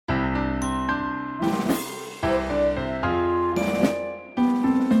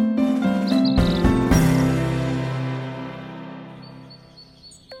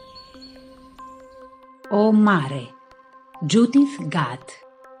Ο MARE, Judith GATT.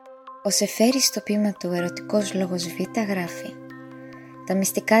 Ο Σεφέρης στο ποίημα του «Ερωτικός λόγος Β» γράφει: «Τα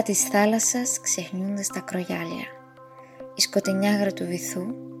μυστικά της θάλασσας ξεχνιούνται στα κρογιάλια. Η σκοτεινιάγρα του βυθού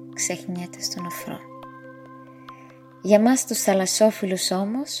ξεχνιέται στον αφρό». Για μας τους θαλασσόφιλους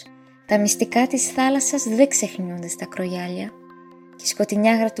όμως, τα μυστικά της θάλασσας δεν ξεχνιούνται στα κρογιάλια και η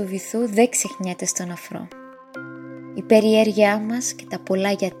σκοτεινιάγρα του βυθού δεν ξεχνιέται στον αφρό. Η περιέργειά μας και τα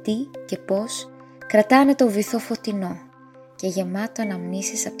πολλά γιατί και πώς κρατάνε το βυθό φωτεινό και γεμάτο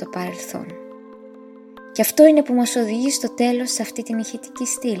αναμνήσεις από το παρελθόν. Και αυτό είναι που μας οδηγεί στο τέλος σε αυτή την ηχητική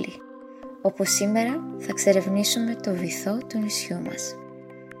στήλη, όπου σήμερα θα εξερευνήσουμε το βυθό του νησιού μας.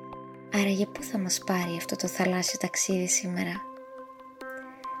 Άραγε πού θα μας πάρει αυτό το θαλάσσιο ταξίδι σήμερα?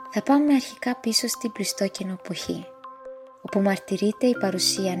 Θα πάμε αρχικά πίσω στην πλειστόκαινο εποχή, όπου μαρτυρείται η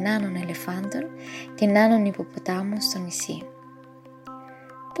παρουσία νάνων ελεφάντων και νάνων ιπποποτάμων στο νησί.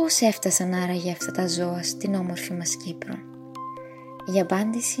 Πώς έφτασαν άραγε αυτά τα ζώα στην όμορφη μας Κύπρο? Η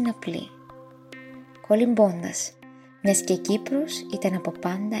απάντηση είναι απλή. Κολυμπώντας, μιας και Κύπρος ήταν από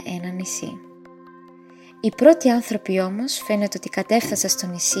πάντα ένα νησί. Οι πρώτοι άνθρωποι όμως φαίνεται ότι κατέφτασαν στο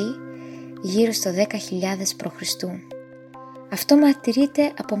νησί γύρω στο 10.000 π.Χ. Αυτό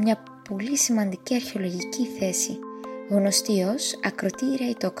μαρτυρείται από μια πολύ σημαντική αρχαιολογική θέση, γνωστή ως ακροτήρια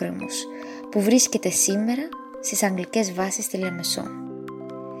Ιτόκρεμους, που βρίσκεται σήμερα στις αγγλικές βάσεις στη Λεμεσό.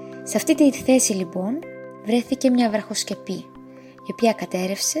 Σε αυτή τη θέση λοιπόν βρέθηκε μια βραχοσκεπή, η οποία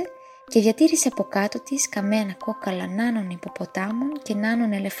κατέρευσε και διατήρησε από κάτω της καμένα κόκαλα νάνων ιπποποτάμων και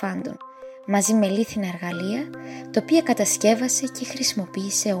νάνων ελεφάντων, μαζί με λίθινα εργαλεία, τα οποία κατασκεύασε και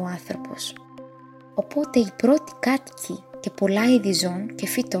χρησιμοποίησε ο άνθρωπος. Οπότε οι πρώτοι κάτοικοι και πολλά είδη ζώων και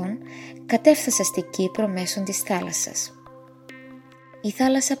φυτών κατέφτασαν στην Κύπρο μέσω της θάλασσας. Η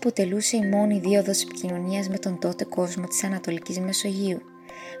θάλασσα αποτελούσε η μόνη δίωδος επικοινωνίας με τον τότε κόσμο της Ανατολικής Μεσογείου,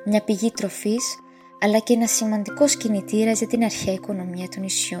 μια πηγή τροφής αλλά και ένα σημαντικός κινητήρας για την αρχαία οικονομία του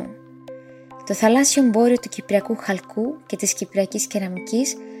νησιού. Το θαλάσσιο εμπόριο του κυπριακού χαλκού και της κυπριακής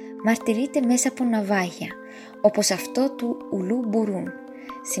κεραμικής μαρτυρείται μέσα από ναυάγια, όπως αυτό του Ουλού Μπουρούν,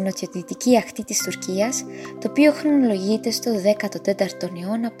 στην νοτιοδυτική ακτή της Τουρκίας, το οποίο χρονολογείται στο 14ο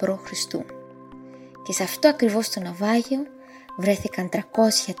αιώνα π.Χ. Και σε αυτό ακριβώς το ναυάγιο βρέθηκαν 300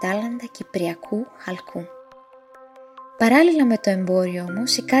 τάλαντα κυπριακού χαλκού. Παράλληλα με το εμπόριο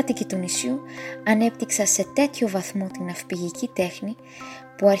όμως, οι κάτοικοι του νησιού ανέπτυξαν σε τέτοιο βαθμό την ναυπηγική τέχνη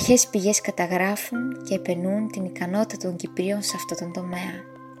που αρχαίες πηγές καταγράφουν και επενούν την ικανότητα των Κυπρίων σε αυτόν τον τομέα.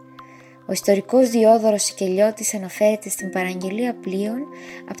 Ο ιστορικός Διόδωρος Σικελιώτης αναφέρεται στην παραγγελία πλοίων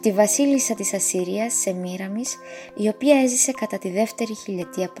από τη βασίλισσα της Ασσυρίας Σεμίραμις, η οποία έζησε κατά τη δεύτερη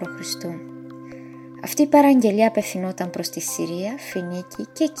χιλιετία π.Χ. Αυτή η παραγγελία απευθυνόταν προς τη Συρία, Φινίκη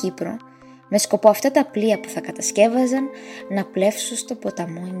και Κύπρο, με σκοπό αυτά τα πλοία που θα κατασκεύαζαν να πλεύσουν στο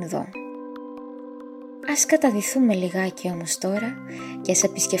ποταμό Ινδό. Ας καταδυθούμε λιγάκι όμως τώρα και ας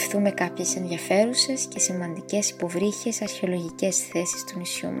επισκεφθούμε κάποιες ενδιαφέρουσες και σημαντικές υποβρύχιες αρχαιολογικές θέσεις του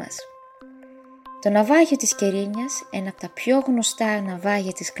νησιού μας. Το ναυάγιο της Κερίνιας, ένα από τα πιο γνωστά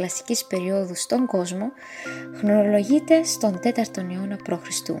ναυάγια της κλασικής περίοδου στον κόσμο, χρονολογείται στον 4ο αιώνα π.Χ.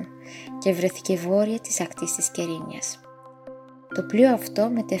 και βρέθηκε βόρεια της ακτής της Κερίνιας. Το πλοίο αυτό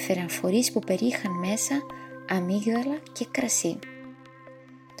μετέφερε αμφορείς που περιείχαν μέσα αμύγδαλα και κρασί.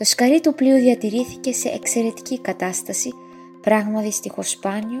 Το σκαρί του πλοίου διατηρήθηκε σε εξαιρετική κατάσταση, πράγμα δυστυχώς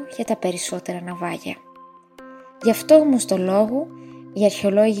σπάνιο για τα περισσότερα ναυάγια. Γι' αυτό όμως το λόγο, οι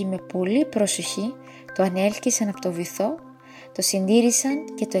αρχαιολόγοι με πολύ προσοχή το ανέλκυσαν από το βυθό, το συντήρησαν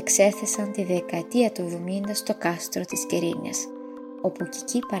και το εξέθεσαν τη δεκαετία του 70 στο κάστρο της Κερίνιας, όπου και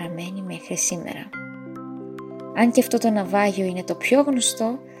εκεί παραμένει μέχρι σήμερα. Αν και αυτό το ναυάγιο είναι το πιο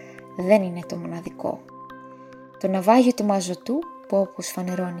γνωστό, δεν είναι το μοναδικό. Το ναυάγιο του Μαζωτού, που όπως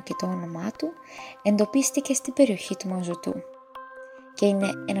φανερώνει και το όνομά του, εντοπίστηκε στην περιοχή του Μαζωτού και είναι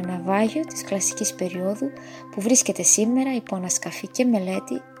ένα ναυάγιο της κλασικής περίοδου που βρίσκεται σήμερα υπό ανασκαφή και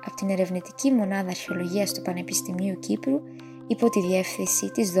μελέτη από την ερευνητική μονάδα αρχαιολογίας του Πανεπιστημίου Κύπρου υπό τη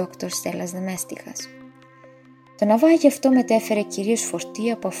διεύθυνση της Δόκτωρ Στέλλας Δεμέστιχας. Το ναυάγιο αυτό μετέφερε κυρίως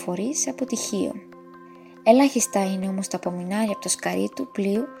φορτίο από αφορείς από τυχείο. Ελάχιστα είναι όμως τα απομεινάρια από το σκαρί του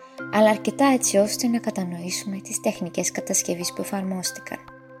πλοίου, αλλά αρκετά έτσι ώστε να κατανοήσουμε τις τεχνικές κατασκευής που εφαρμόστηκαν.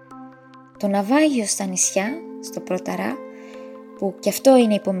 Το ναυάγιο στα νησιά, στο Πρωταρά, που και αυτό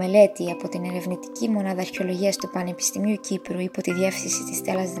είναι υπομελέτη από την ερευνητική μονάδα αρχαιολογίας του Πανεπιστημίου Κύπρου υπό τη διεύθυνση της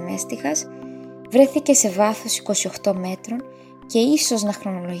Στέλλας Δεμέστιχας, βρέθηκε σε βάθος 28 μέτρων και ίσως να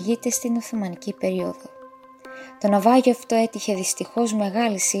χρονολογείται στην Οθωμανική περίοδο. Το ναυάγιο αυτό έτυχε δυστυχώς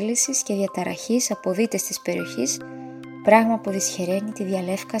μεγάλης σύλλησης και διαταραχής από δίτες της περιοχής, πράγμα που δυσχεραίνει τη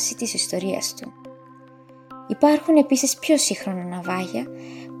διαλεύκαση της ιστορίας του. Υπάρχουν επίσης πιο σύγχρονα ναυάγια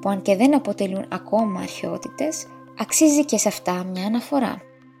που αν και δεν αποτελούν ακόμα αρχαιότητες, αξίζει και σε αυτά μια αναφορά.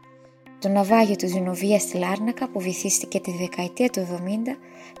 Το ναυάγιο του Ζηνοβία στη Λάρνακα, που βυθίστηκε τη δεκαετία του 70,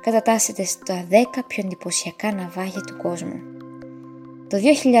 κατατάσσεται στα 10 πιο εντυπωσιακά ναυάγια του κόσμου. Το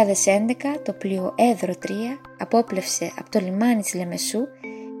 2011 το πλοίο Εύρο 3 απόπλευσε από το λιμάνι της Λεμεσού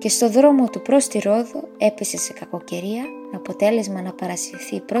και στο δρόμο του προς τη Ρόδο έπεσε σε κακοκαιρία, με αποτέλεσμα να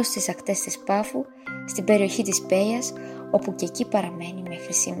παρασυρθεί προς τις ακτές της Πάφου, στην περιοχή της Πέιας, όπου και εκεί παραμένει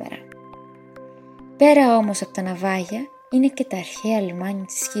μέχρι σήμερα. Πέρα όμως από τα ναυάγια, είναι και τα αρχαία λιμάνια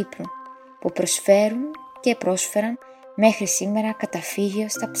της Κύπρου, που προσφέρουν και πρόσφεραν μέχρι σήμερα καταφύγιο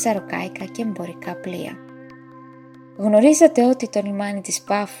στα ψαροκάικα και εμπορικά πλοία. Γνωρίζατε ότι το λιμάνι της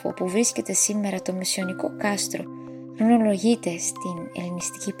Πάφου, όπου βρίσκεται σήμερα το μεσαιωνικό κάστρο, χρονολογείται στην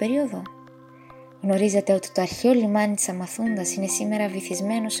ελληνιστική περίοδο? Γνωρίζατε ότι το αρχαίο λιμάνι της Αμαθούντας είναι σήμερα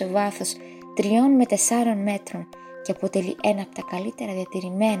βυθισμένο σε βάθος 3 με 4 μέτρων και αποτελεί ένα από τα καλύτερα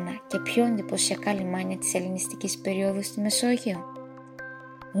διατηρημένα και πιο εντυπωσιακά λιμάνια της ελληνιστικής περίοδου στη Μεσόγειο?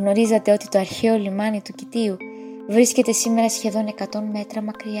 Γνωρίζατε ότι το αρχαίο λιμάνι του Κιτίου βρίσκεται σήμερα σχεδόν 100 μέτρα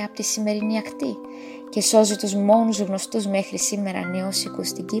μακριά από τη σημερινή ακτή και σώζει τους μόνους γνωστούς μέχρι σήμερα νεόσικους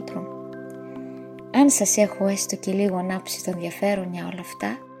στην Κύπρο? Αν σας έχω έστω και λίγο ανάψει το ενδιαφέρον για όλα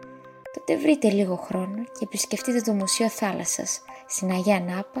αυτά, τότε βρείτε λίγο χρόνο και επισκεφτείτε το Μουσείο Θάλασσας στην Αγία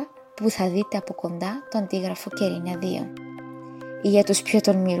Νάπα, που θα δείτε από κοντά το αντίγραφο Κερίνια 2. Ή για τους πιο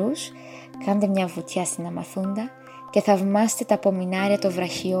τολμηρούς, κάντε μια βουτιά στην Αμαθούντα και θαυμάστε τα απομεινάρια των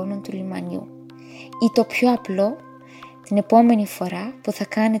βραχιώνων του λιμανιού. Ή το πιο απλό, την επόμενη φορά που θα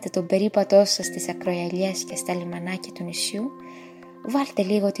κάνετε τον περίπατό σας στις ακροελιές και στα λιμανάκια του νησιού, βάλτε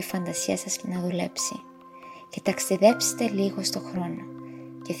λίγο τη φαντασία σας να δουλέψει και ταξιδέψτε λίγο στο χρόνο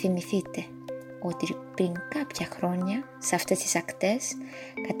και θυμηθείτε ότι πριν κάποια χρόνια σε αυτές τις ακτές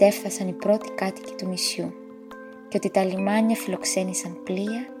κατέφθασαν οι πρώτοι κάτοικοι του νησιού και ότι τα λιμάνια φιλοξένησαν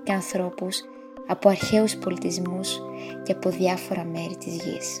πλοία και ανθρώπους από αρχαίους πολιτισμούς και από διάφορα μέρη της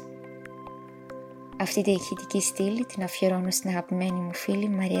γης. Αυτή τη ηχητική στήλη την αφιερώνω στην αγαπημένη μου φίλη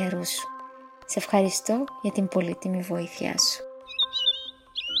Μαρία Ρούσου. Σε ευχαριστώ για την πολύτιμη βοήθειά σου.